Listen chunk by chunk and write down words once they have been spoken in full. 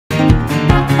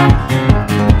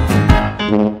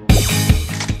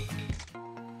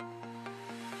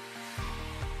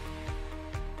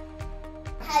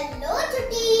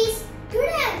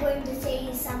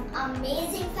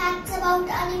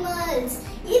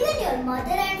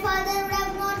mother and father would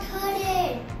have not heard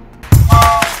it.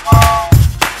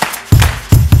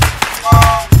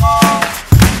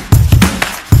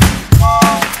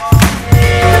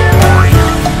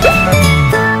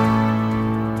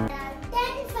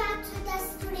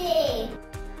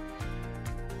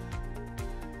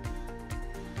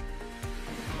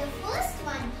 The first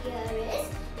one here is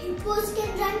hippos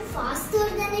can run faster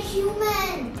than a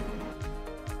human.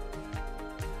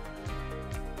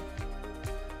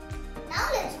 Now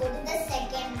let's go to the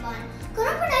second one.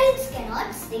 Crocodiles cannot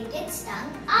stick its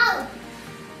tongue out.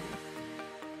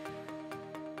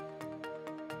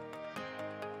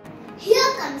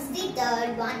 Here comes the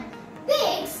third one.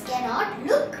 Pigs cannot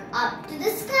look up to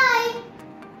the sky.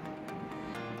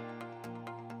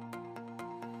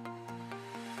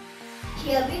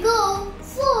 Here we go.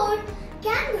 Fourth,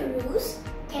 kangaroos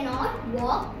cannot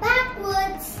walk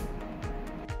backwards.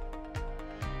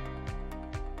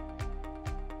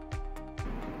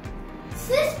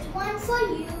 Fifth one for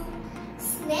you.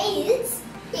 Snails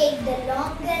take the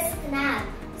longest nap.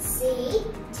 Say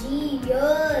 3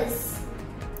 years.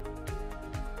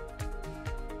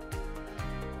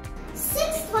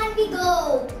 Sixth one we go.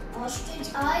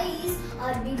 Ostrich eyes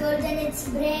are bigger than its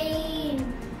brain.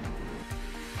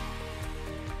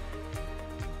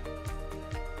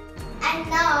 And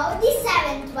now the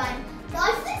seventh one.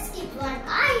 Dolphins keep one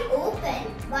eye open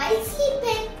while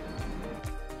sleeping.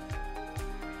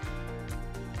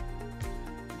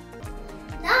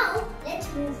 Now let's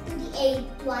move to the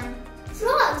eighth one.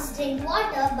 Frogs drink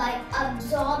water by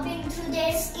absorbing through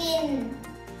their skin.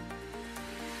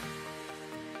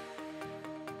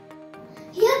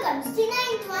 Here comes the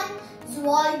ninth one.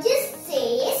 Zoologist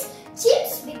says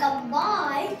chimps become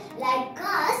bald like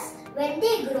us when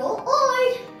they grow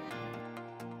old.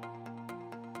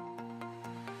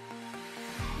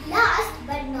 Last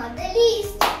but not the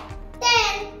least,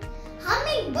 10.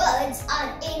 Hummingbirds are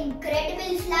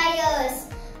incredible flyers.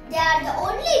 They are the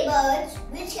only birds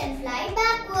which can fly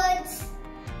backwards.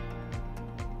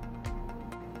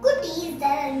 Cuties,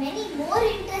 there are many more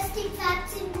interesting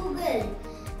facts in Google.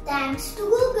 Thanks to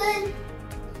Google.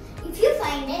 If you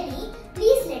find any,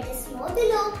 please let us know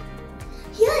below.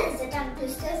 Here is a tongue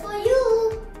twister for you.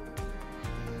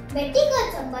 Betty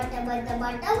got some butter, but the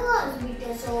butter was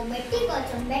bitter. So Betty got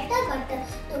some better butter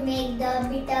to make the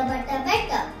bitter butter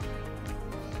better.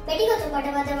 Betty got some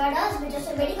butter, but the butter was bitter.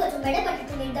 So Betty got some better butter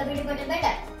to make the bitter butter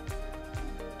better.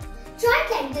 Try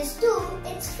it like this too.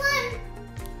 It's fun.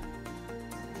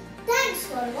 Thanks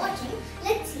for watching.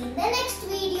 Let's see in the next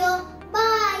video.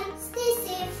 Bye. Stay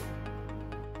safe.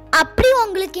 அப்படி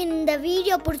உங்களுக்கு இந்த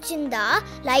video பிடிச்சிருந்தா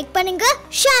like பண்ணுங்க,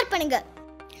 share பண்ணுங்க.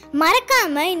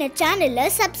 மறக்காம இந்த சேனலை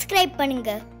subscribe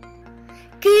பண்ணுங்க.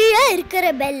 கீழே இருக்கிற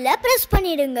பெல்லை பிரஸ்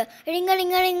பண்ணிடுங்க. Ring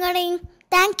ring ring ring.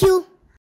 Thank you.